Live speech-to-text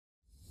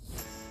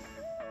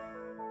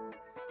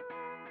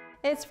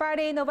It's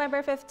Friday,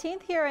 November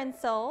 15th here in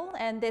Seoul,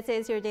 and this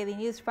is your daily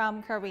news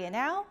from Korea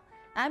Now.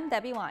 I'm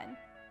Debbie Wan.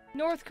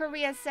 North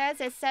Korea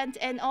says it sent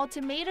an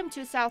ultimatum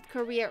to South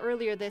Korea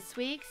earlier this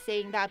week,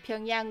 saying that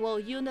Pyongyang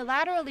will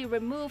unilaterally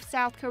remove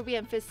South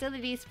Korean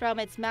facilities from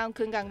its Mount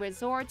Kumgang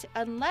resort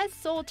unless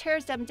Seoul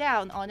tears them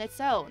down on its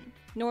own.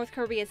 North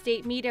Korea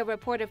state media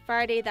reported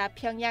Friday that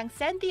Pyongyang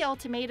sent the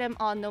ultimatum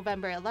on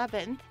November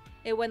 11th.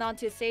 It went on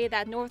to say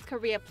that North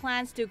Korea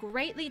plans to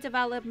greatly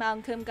develop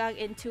Mount Kumgang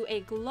into a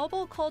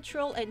global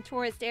cultural and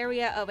tourist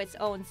area of its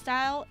own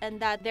style, and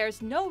that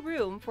there's no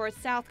room for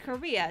South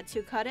Korea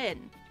to cut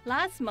in.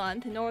 Last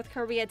month, North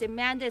Korea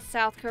demanded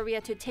South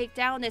Korea to take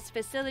down its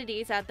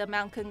facilities at the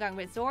Mount Kumgang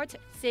resort,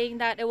 saying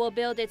that it will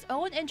build its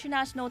own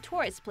international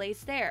tourist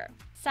place there.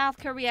 South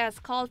Korea has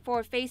called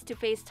for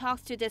face-to-face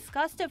talks to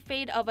discuss the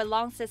fate of a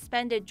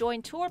long-suspended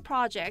joint tour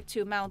project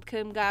to Mount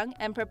Kumgang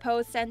and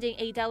proposed sending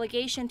a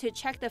delegation to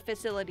check the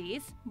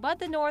facilities, but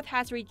the North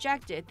has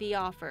rejected the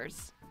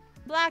offers.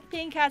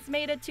 BLACKPINK has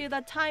made it to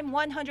the Time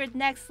 100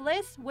 Next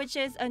list, which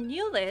is a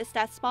new list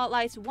that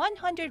spotlights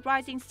 100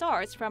 rising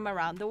stars from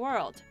around the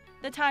world.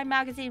 The Time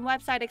magazine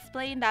website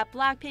explained that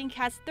BLACKPINK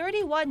has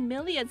 31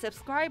 million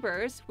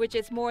subscribers, which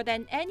is more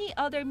than any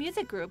other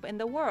music group in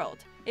the world.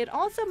 It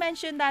also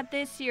mentioned that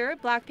this year,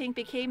 BLACKPINK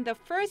became the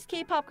first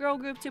K-pop girl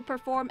group to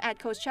perform at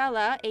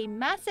Coachella, a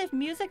massive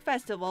music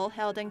festival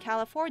held in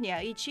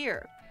California each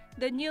year.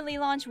 The newly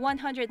launched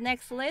 100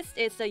 Next list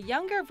is the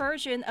younger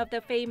version of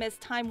the famous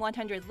Time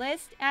 100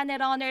 list, and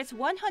it honors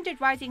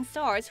 100 rising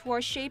stars who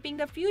are shaping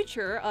the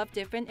future of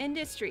different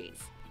industries.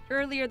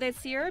 Earlier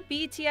this year,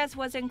 BTS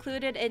was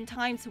included in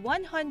Time's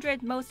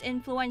 100 Most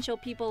Influential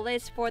People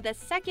list for the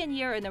second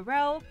year in a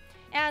row.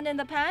 And in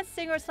the past,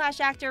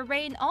 singer-slash-actor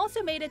Rain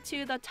also made it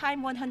to the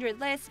Time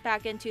 100 list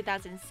back in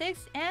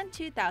 2006 and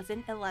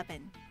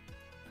 2011.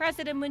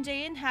 President Moon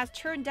Jae-in has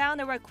turned down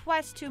a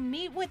request to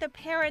meet with the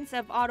parents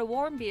of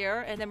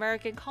Warmbier, an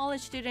American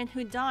college student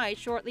who died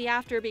shortly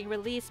after being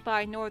released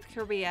by North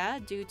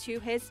Korea due to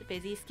his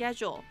busy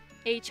schedule.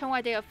 A Cheong Wa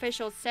Dae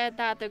official said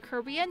that the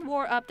Korean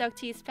War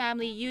abductees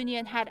family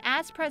union had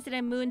asked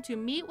President Moon to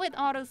meet with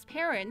Otto's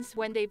parents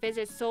when they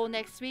visit Seoul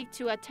next week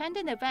to attend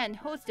an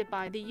event hosted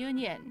by the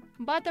union.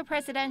 But the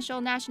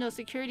Presidential National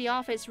Security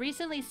Office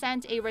recently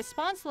sent a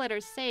response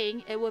letter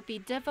saying it would be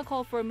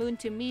difficult for Moon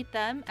to meet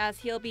them as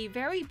he'll be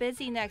very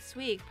busy next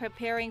week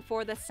preparing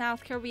for the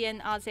South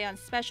Korean ASEAN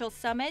Special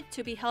Summit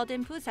to be held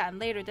in Busan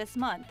later this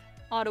month.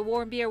 Otto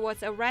Warmbier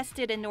was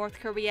arrested in North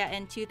Korea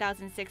in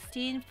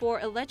 2016 for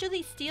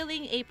allegedly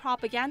stealing a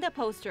propaganda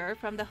poster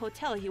from the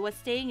hotel he was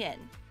staying in.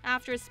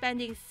 After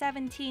spending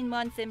 17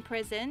 months in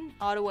prison,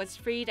 Otto was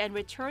freed and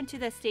returned to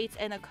the States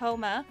in a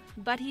coma,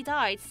 but he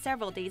died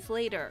several days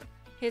later.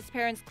 His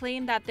parents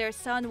claimed that their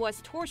son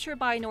was tortured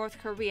by North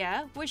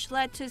Korea, which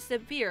led to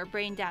severe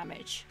brain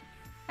damage.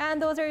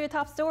 And those are your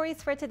top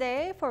stories for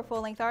today. For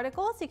full-length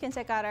articles, you can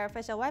check out our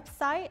official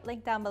website,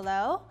 link down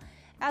below.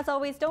 As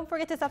always, don't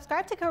forget to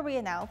subscribe to Korea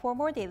Now for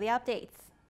more daily updates.